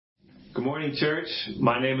Good morning, church.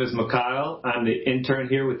 My name is Mikhail. I'm the intern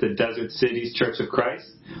here with the Desert Cities Church of Christ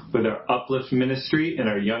with our Uplift Ministry and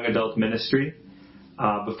our Young Adult Ministry.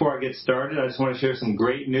 Before I get started, I just want to share some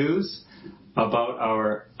great news about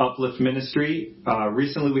our Uplift Ministry.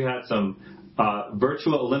 Recently, we had some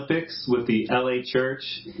virtual Olympics with the LA Church,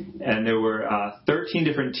 and there were 13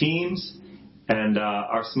 different teams, and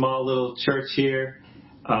our small little church here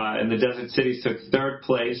in the Desert Cities took third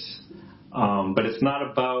place. But it's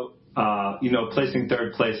not about placing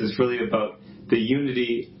third place. Is really about the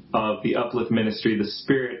unity of the Uplift Ministry, the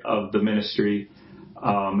spirit of the ministry.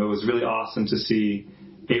 It was really awesome to see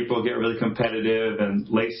April get really competitive and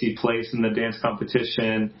Lacey place in the dance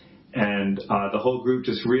competition, and the whole group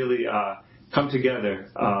just really come together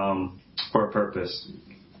for a purpose.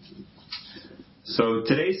 So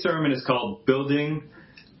today's sermon is called Building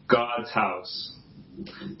God's House.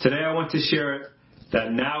 Today I want to share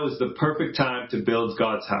that now is the perfect time to build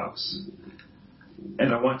God's house.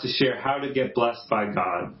 And I want to share how to get blessed by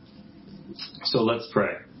God. So let's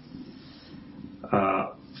pray.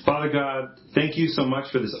 Father God, thank you so much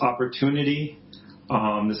for this opportunity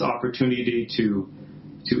to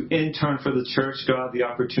intern for the church, God, the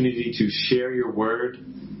opportunity to share your word,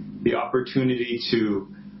 the opportunity to,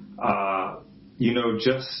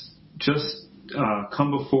 just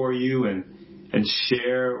come before you and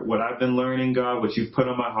share what I've been learning, God, what you've put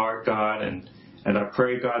on my heart, God, and I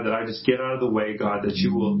pray, God, that I just get out of the way, God, that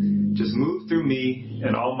you will just move through me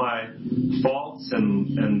and all my faults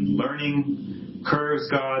and learning curves,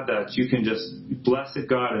 God, that you can just bless it,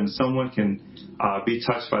 God, and someone can be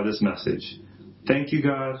touched by this message. Thank you,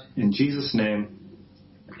 God. In Jesus' name,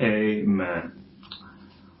 amen.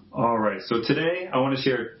 All right, so today I want to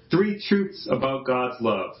share 3 truths about God's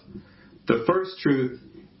love. The first truth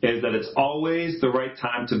is that it's always the right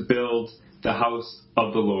time to build the house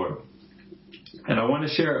of the Lord. And I want to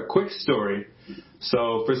share a quick story.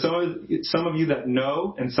 So for some of you that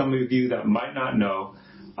know and some of you that might not know,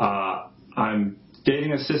 I'm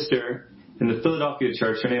dating a sister in the Philadelphia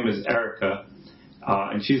church. Her name is Erica,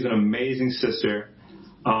 and she's an amazing sister.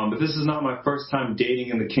 But this is not my first time dating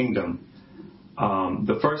in the kingdom.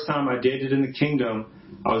 The first time I dated in the kingdom,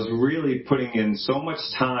 I was really putting in so much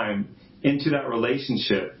time into that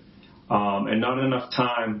relationship, and not enough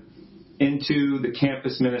time into the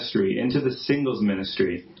campus ministry, into the singles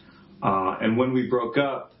ministry. And when we broke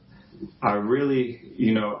up, I really,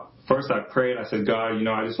 first I prayed. I said, God,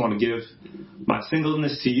 I just want to give my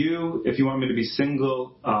singleness to you. If you want me to be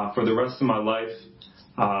single for the rest of my life,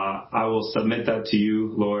 I will submit that to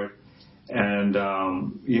you, Lord. And,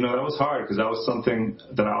 that was hard because that was something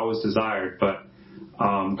that I always desired. But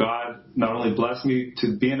God not only blessed me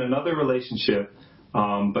to be in another relationship,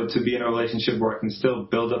 but to be in a relationship where I can still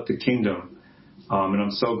build up the kingdom. And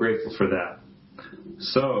I'm so grateful for that.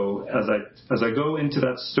 So as I go into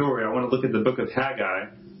that story, I want to look at the book of Haggai.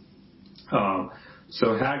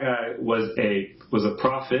 So Haggai was a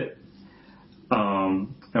prophet.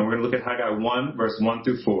 And we're going to look at Haggai 1, verse 1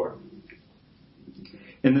 through 4.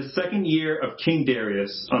 In the 2nd year of King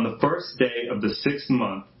Darius, on the 1st day of the 6th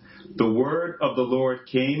month, the word of the Lord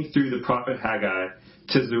came through the prophet Haggai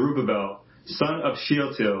to Zerubbabel, son of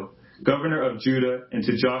Shealtiel, governor of Judah, and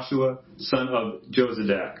to Joshua, son of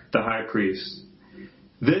Jozadak, the high priest.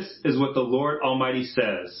 This is what the Lord Almighty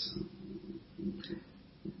says.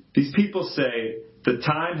 These people say, the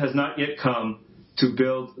time has not yet come to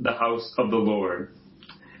build the house of the Lord.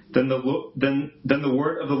 Then the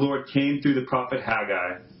word of the Lord came through the prophet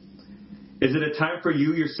Haggai. Is it a time for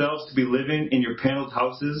you yourselves to be living in your paneled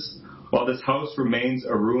houses while this house remains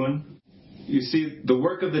a ruin? You see, the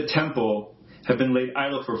work of the temple had been laid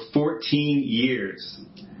idle for 14 years.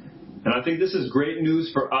 And I think this is great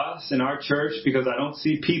news for us in our church because I don't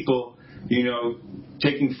see people,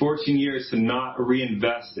 taking 14 years to not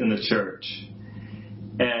reinvest in the church.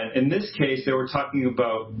 And in this case, they were talking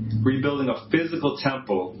about rebuilding a physical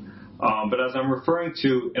temple. But as I'm referring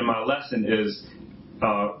to in my lesson is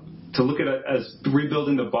to look at it as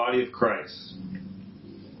rebuilding the body of Christ.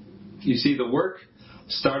 You see, the work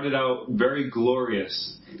started out very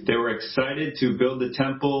glorious. They were excited to build the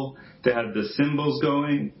temple. They had the cymbals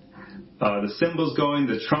going,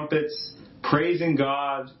 the trumpets, praising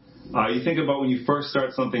God. You think about when you first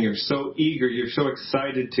start something, you're so eager, you're so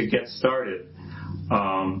excited to get started.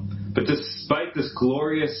 But despite this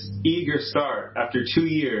glorious, eager start, after 2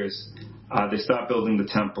 years, they stopped building the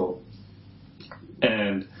temple.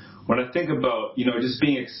 And when I think about, just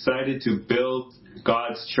being excited to build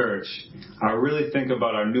God's church, I really think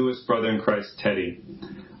about our newest brother in Christ, Teddy.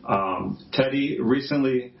 Teddy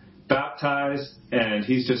recently baptized, and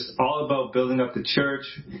he's just all about building up the church,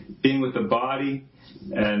 being with the body.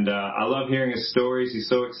 And I love hearing his stories. He's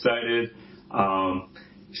so excited.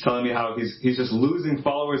 He's telling me how he's just losing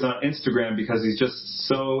followers on Instagram because he's just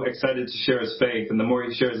so excited to share his faith. And the more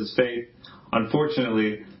he shares his faith,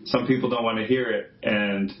 unfortunately, some people don't want to hear it,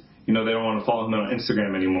 and they don't want to follow him on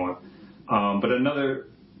Instagram anymore. But another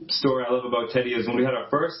story I love about Teddy is when we had our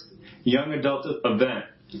first young adult event,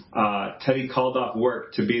 Teddy called off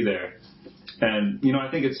work to be there. And, I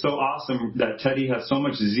think it's so awesome that Teddy has so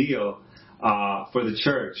much zeal for the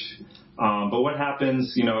church. But what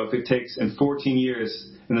happens, if it takes in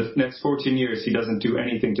the next 14 years, he doesn't do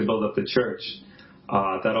anything to build up the church?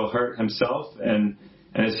 That'll hurt himself and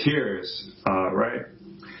his hearers, right?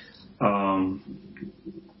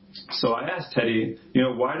 So I asked Teddy,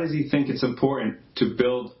 why does he think it's important to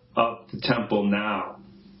build up the temple now?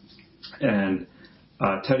 And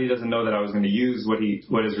Teddy doesn't know that I was going to use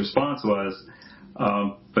what his response was.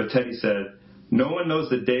 But Teddy said, no one knows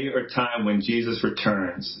the day or time when Jesus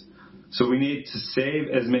returns. So we need to save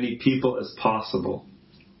as many people as possible.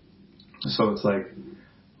 So it's like,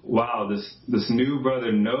 wow, this new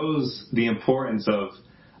brother knows the importance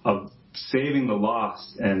of saving the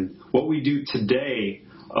lost. And what we do today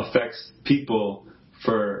affects people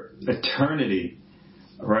for eternity,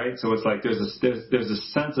 right? So it's like there's a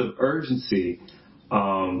sense of urgency,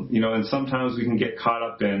 and sometimes we can get caught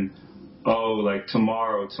up in, like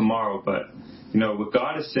tomorrow, but what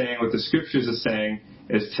God is saying, what the scriptures are saying,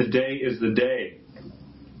 is today is the day.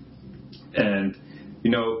 And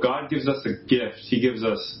God gives us a gift. He gives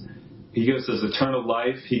us eternal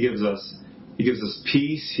life. He gives us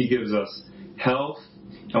peace. He gives us health.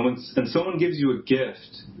 And when someone gives you a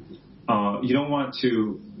gift, you don't want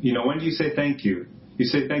to, when do you say thank you? You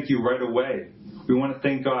say thank you right away. We want to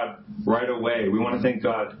thank God right away. We want to thank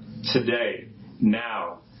God today,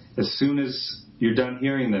 now, as soon as you're done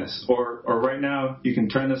hearing this. Or right now, you can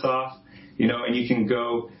turn this off, and you can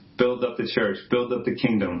go build up the church, build up the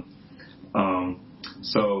kingdom.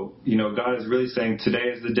 So, God is really saying today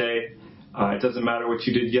is the day. It doesn't matter what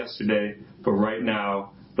you did yesterday, but right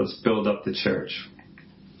now, let's build up the church.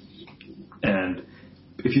 And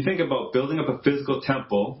if you think about building up a physical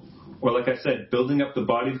temple, or like I said, building up the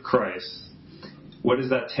body of Christ, what does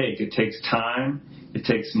that take? It takes time, it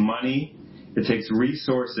takes money, it takes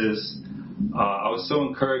resources. I was so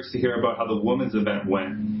encouraged to hear about how the women's event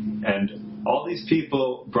went. And all these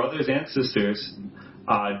people, brothers and sisters,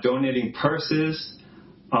 donating purses,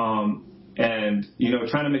 and,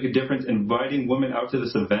 trying to make a difference, inviting women out to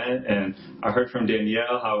this event. And I heard from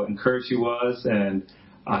Danielle how encouraged she was, and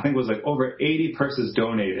I think it was like over 80 purses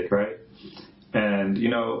donated, right? And,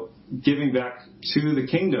 giving back to the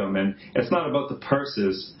kingdom. And it's not about the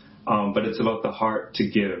purses, but it's about the heart to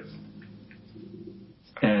give.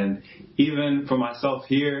 And even for myself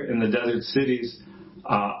here in the desert cities,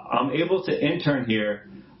 I'm able to intern here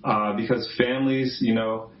because families,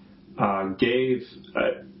 gave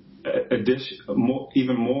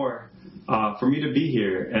even more for me to be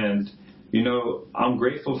here. And, I'm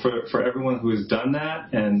grateful for everyone who has done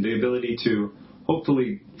that, and the ability to,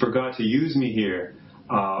 hopefully, for God to use me here,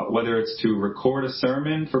 whether it's to record a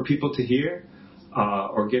sermon for people to hear,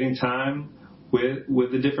 or getting time with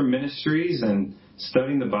the different ministries and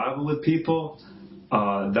studying the Bible with people.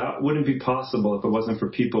 That wouldn't be possible if it wasn't for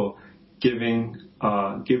people giving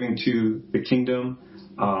to the kingdom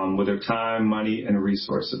with their time, money, and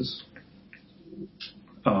resources.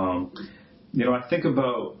 I think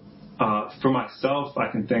about, for myself,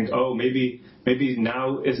 I can think, maybe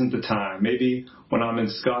now isn't the time. Maybe when I'm in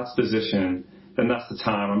Scott's position, then that's the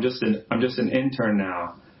time. I'm just an intern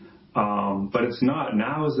now. But it's not.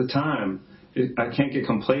 Now is the time. I can't get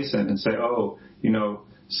complacent and say,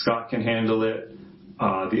 Scott can handle it.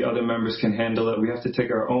 The other members can handle it. We have to take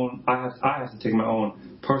our own. I have to take my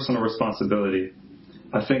own personal responsibility.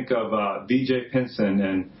 I think of BJ Pinson,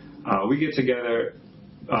 and we get together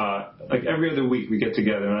like every other week. We get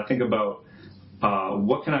together, and I think about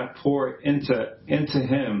what can I pour into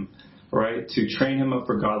him, right, to train him up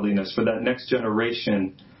for godliness, for that next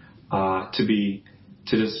generation to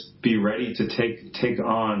just be ready to take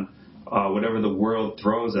on whatever the world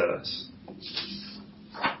throws at us.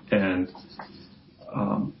 And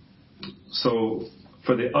so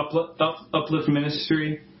for the Uplift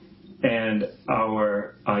Ministry and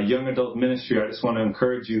our young adult ministry, I just want to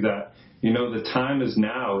encourage you that, the time is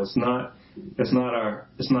now. It's not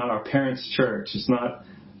our parents' church. It's not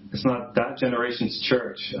that generation's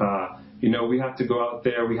church. We have to go out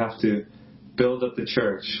there. We have to build up the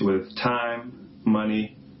church with time,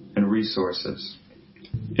 money, and resources.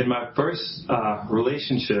 In my first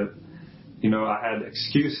relationship, I had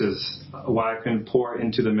excuses why I couldn't pour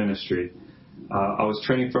into the ministry. I was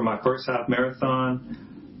training for my first half marathon.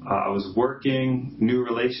 I was working, new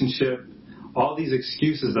relationship, all these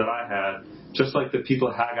excuses that I had, just like the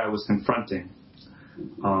people Haggai was confronting.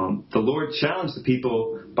 The Lord challenged the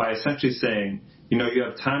people by essentially saying, you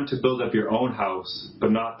have time to build up your own house,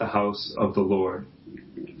 but not the house of the Lord.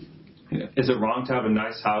 Is it wrong to have a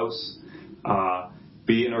nice house?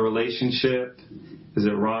 Be in a relationship? Is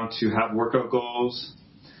it wrong to have workout goals?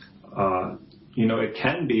 It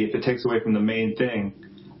can be if it takes away from the main thing,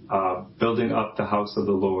 building up the house of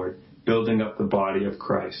the Lord, building up the body of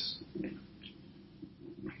Christ.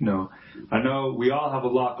 I know we all have a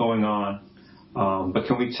lot going on, but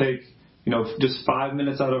can we take, just 5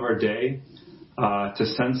 minutes out of our day to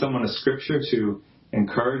send someone a scripture to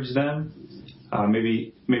encourage them?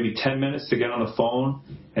 Maybe 10 minutes to get on the phone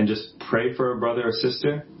and just pray for a brother or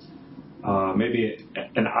sister. Maybe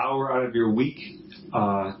an hour out of your week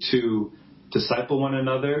to disciple one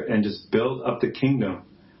another and just build up the kingdom.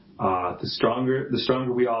 The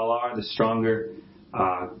stronger we all are, the stronger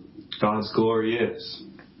God's glory is.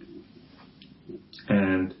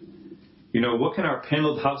 And what can our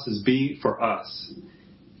paneled houses be for us?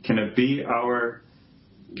 Can it be our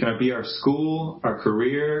school, our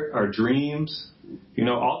career, our dreams?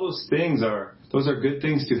 All those things are good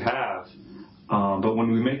things to have. But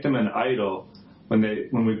when we make them an idol, when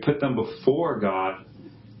we put them before God,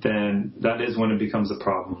 then that is when it becomes a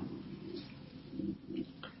problem.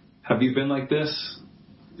 Have you been like this?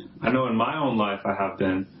 I know in my own life I have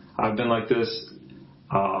been. I've been like this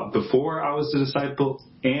before I was a disciple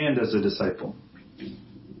and as a disciple.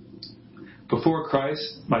 Before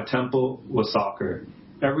Christ, my temple was soccer.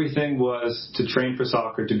 Everything was to train for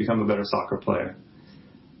soccer, to become a better soccer player.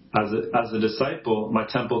 As a disciple, my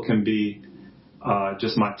temple can be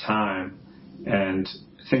just my time and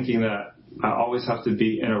thinking that I always have to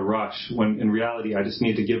be in a rush, when in reality I just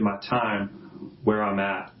need to give my time where I'm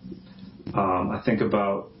at. I think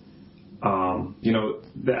about,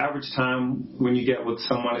 the average time when you get with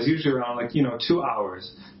someone is usually around 2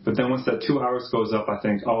 hours. But then once that 2 hours goes up, I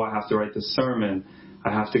think, I have to write this sermon.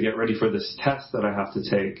 I have to get ready for this test that I have to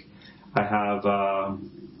take. I have a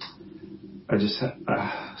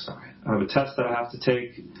test that I have to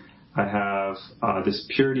take. I have this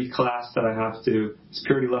purity class this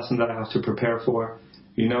purity lesson that I have to prepare for,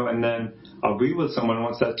 and then I'll be with someone.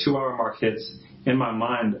 Once that 2 hour mark hits, in my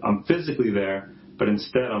mind, I'm physically there, but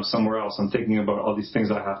instead I'm somewhere else. I'm thinking about all these things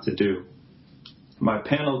I have to do. My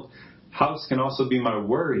paneled house can also be my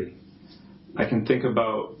worry. I can think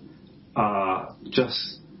about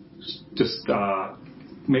just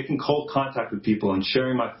making cold contact with people and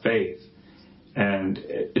sharing my faith. And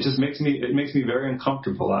it just makes me very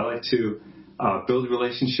uncomfortable. I like to build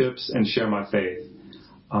relationships and share my faith.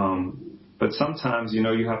 But sometimes,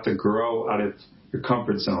 you have to grow out of your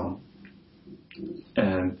comfort zone.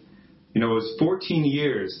 And, it was 14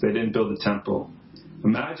 years they didn't build a temple.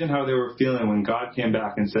 Imagine how they were feeling when God came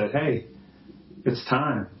back and said, hey, it's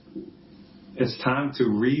time. It's time to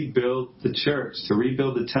rebuild the church, to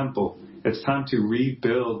rebuild the temple. It's time to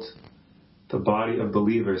rebuild the body of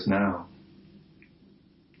believers now.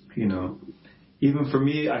 Even for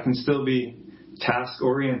me, I can still be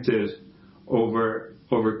task-oriented over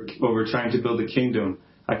trying to build a kingdom.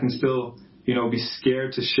 I can still, be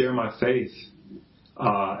scared to share my faith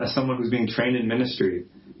as someone who's being trained in ministry.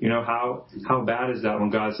 How bad is that when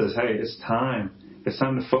God says, hey, it's time. It's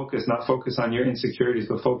time to focus, not focus on your insecurities,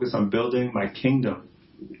 but focus on building my kingdom.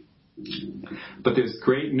 But there's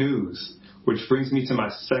great news, which brings me to my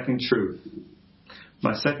second truth.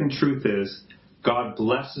 My second truth is, God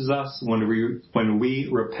blesses us when we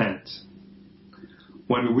repent.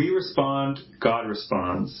 When we respond, God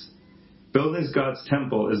responds. Building God's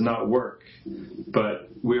temple is not work, but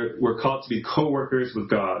we're called to be co-workers with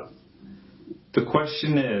God. The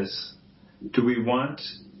question is, do we want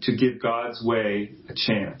to give God's way a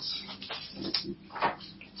chance?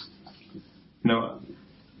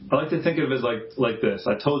 I like to think of it as like this.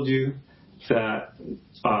 I told you that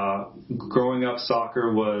growing up,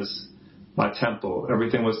 soccer was my temple.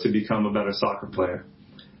 Everything was to become a better soccer player.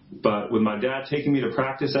 But with my dad taking me to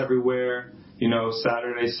practice everywhere,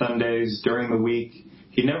 Saturdays, Sundays, during the week,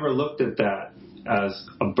 he never looked at that as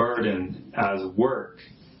a burden, as work,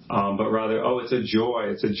 but rather, it's a joy.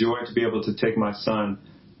 It's a joy to be able to take my son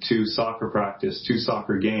to soccer practice, to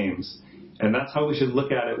soccer games. And that's how we should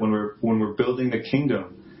look at it when we're building the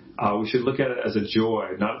kingdom. We should look at it as a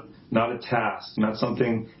joy, not a task, not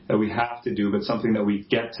something that we have to do, but something that we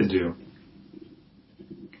get to do.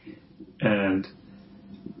 And,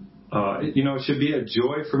 it should be a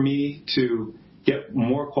joy for me to get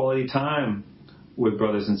more quality time with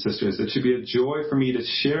brothers and sisters. It should be a joy for me to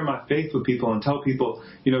share my faith with people and tell people,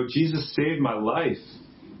 Jesus saved my life.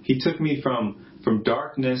 He took me from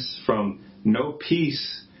darkness, from no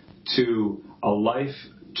peace, to a life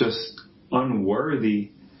just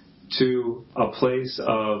unworthy, to a place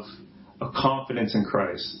of a confidence in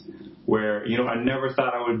Christ, where, I never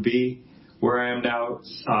thought I would be where I am now,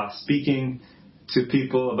 speaking to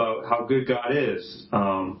people about how good God is.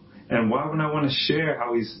 And why wouldn't I want to share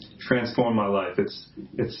how He's transformed my life?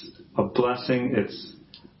 It's a blessing.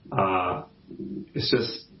 It's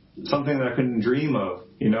just something that I couldn't dream of.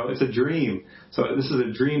 It's a dream. So this is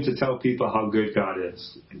a dream to tell people how good God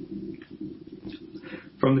is.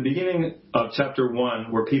 From the beginning of chapter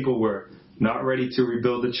 1, where people were not ready to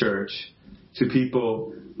rebuild the church, to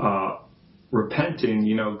people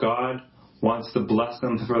repenting, God wants to bless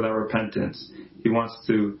them for that repentance. He wants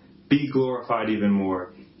to be glorified even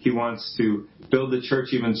more. He wants to build the church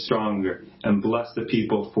even stronger and bless the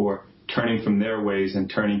people for turning from their ways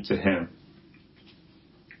and turning to Him.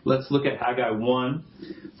 Let's look at Haggai 1,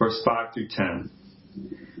 verse 5 through 10.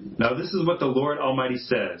 Now this is what the Lord Almighty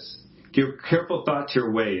says. Give careful thought to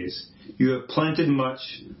your ways. You have planted much,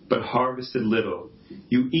 but harvested little.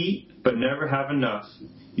 You eat, but never have enough.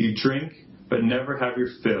 You drink, but never have your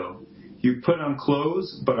fill. You put on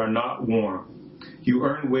clothes, but are not warm. You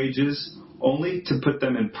earn wages, only to put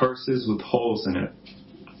them in purses with holes in it.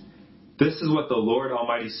 This is what the Lord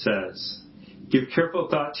Almighty says. Give careful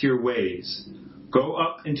thought to your ways. Go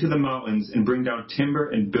up into the mountains and bring down timber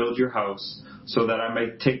and build your house, so that I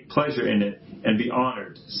may take pleasure in it and be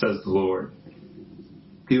honored, says the Lord.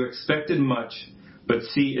 You expected much, but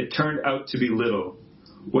see, it turned out to be little.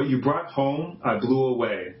 What you brought home, I blew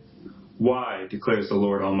away. Why, declares the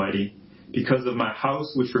Lord Almighty? Because of my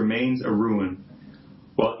house which remains a ruin.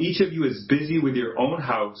 While each of you is busy with your own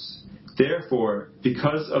house, therefore,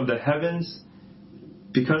 because of the heavens,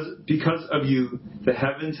 because of you, the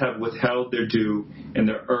heavens have withheld their dew, and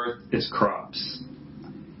the earth its crops.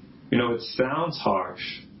 It sounds harsh,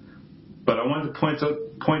 but I wanted to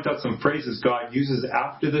point out some phrases God uses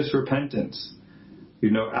after this repentance.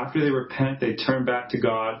 After they repent, they turn back to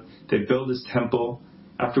God. They build His temple.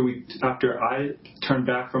 After I turn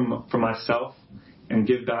back from myself and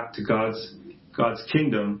give back to God's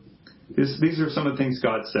kingdom, these are some of the things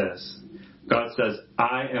God says. God says,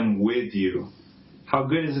 I am with you. How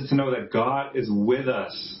good is it to know that God is with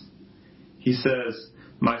us? He says,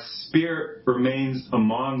 my spirit remains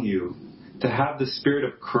among you, to have the spirit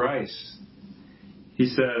of Christ. He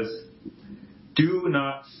says, do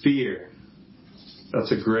not fear.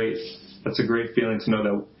 That's a great feeling to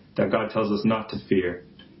know that God tells us not to fear,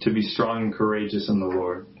 to be strong and courageous in the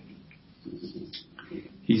Lord.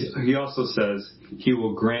 He also says He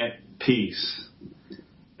will grant peace.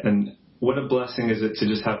 And what a blessing is it to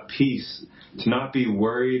just have peace, to not be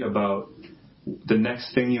worried about the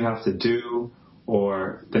next thing you have to do,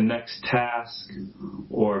 or the next task,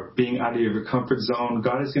 or being out of your comfort zone.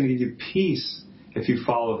 God is going to give you peace if you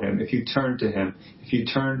follow Him, if you turn to Him, if you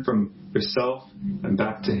turn from yourself and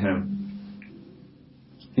back to Him.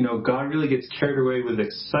 God really gets carried away with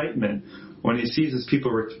excitement when He sees His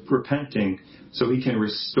people repenting, so He can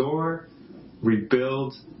restore,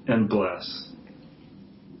 rebuild, and bless.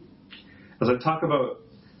 As I talk about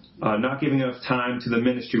not giving enough time to the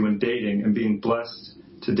ministry when dating and being blessed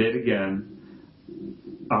to date again,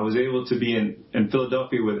 I was able to be in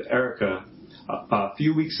Philadelphia with Erica a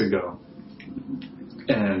few weeks ago.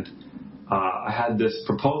 And I had this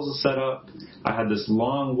proposal set up. I had this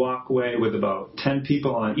long walkway with about 10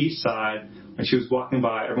 people on each side. When she was walking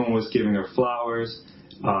by, everyone was giving her flowers.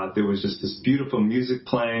 There was just this beautiful music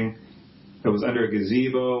playing. It was under a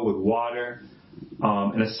gazebo with water.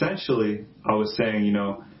 And essentially, I was saying,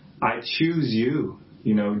 I choose you.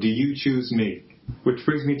 Do you choose me? Which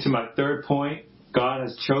brings me to my third point. God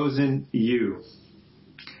has chosen you.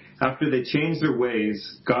 After they change their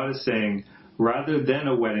ways, God is saying, rather than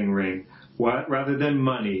a wedding ring, rather than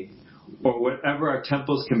money, or whatever our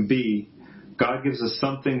temples can be, God gives us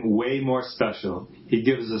something way more special. He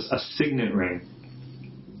gives us a signet ring.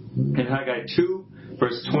 In Haggai 2,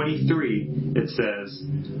 verse 23, it says,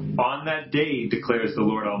 on that day, declares the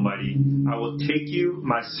Lord Almighty, I will take you,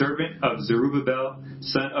 my servant of Zerubbabel,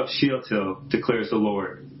 son of Shealtiel, declares the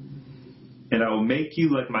Lord. And I will make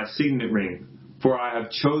you like my signet ring, for I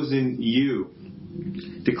have chosen you,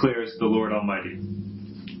 declares the Lord Almighty.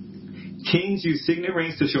 Kings use signet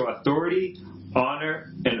rings to show authority,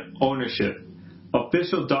 honor, and ownership.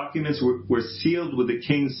 Official documents were sealed with the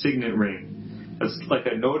king's signet ring. It's like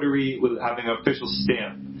a notary with having an official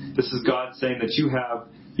stamp. This is God saying that you have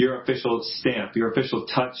your official stamp, your official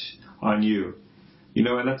touch on you.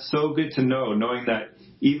 And that's so good to know, knowing that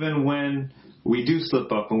even when we do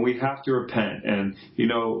slip up and we have to repent, and,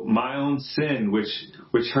 my own sin,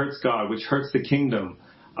 which hurts God, which hurts the kingdom,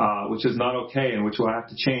 which is not okay and which will have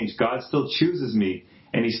to change, God still chooses me,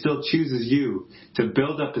 and he still chooses you to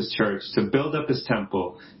build up his church, to build up his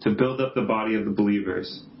temple, to build up the body of the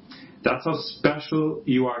believers. That's how special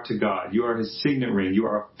you are to God. You are his signet ring. You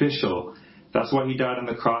are official. That's why he died on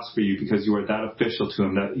the cross for you, because you are that official to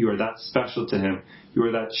him, that you are that special to him. You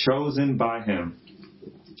are that chosen by him.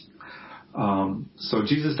 So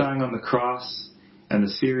Jesus dying on the cross and the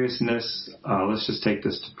seriousness, let's just take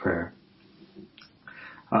this to prayer.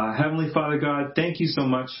 Heavenly Father God, thank you so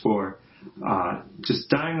much for just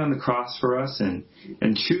dying on the cross for us and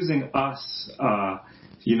choosing us,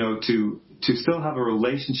 to still have a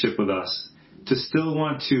relationship with us, to still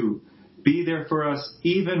want to be there for us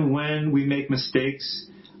even when we make mistakes.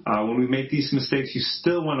 When we make these mistakes, you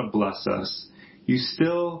still want to bless us. You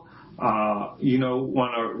still,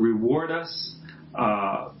 want to reward us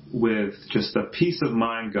with just a peace of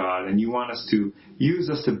mind, God, and you want us to use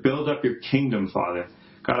us to build up your kingdom, Father.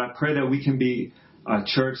 God, I pray that we can be a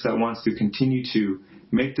church that wants to continue to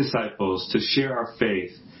make disciples, to share our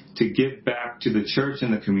faith, to give back to the church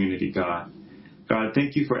and the community, God. God,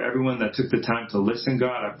 thank you for everyone that took the time to listen,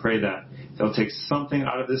 God. I pray that they'll take something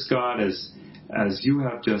out of this, God, as you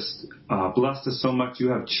have just blessed us so much. You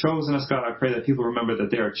have chosen us, God. I pray that people remember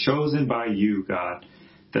that they are chosen by you, God,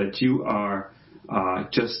 that you are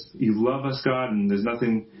you love us, God, and there's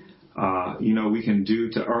nothing, we can do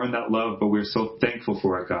to earn that love, but we're so thankful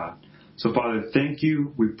for it, God. So, Father, thank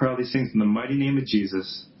you. We proudly sing in the mighty name of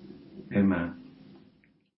Jesus. Amen.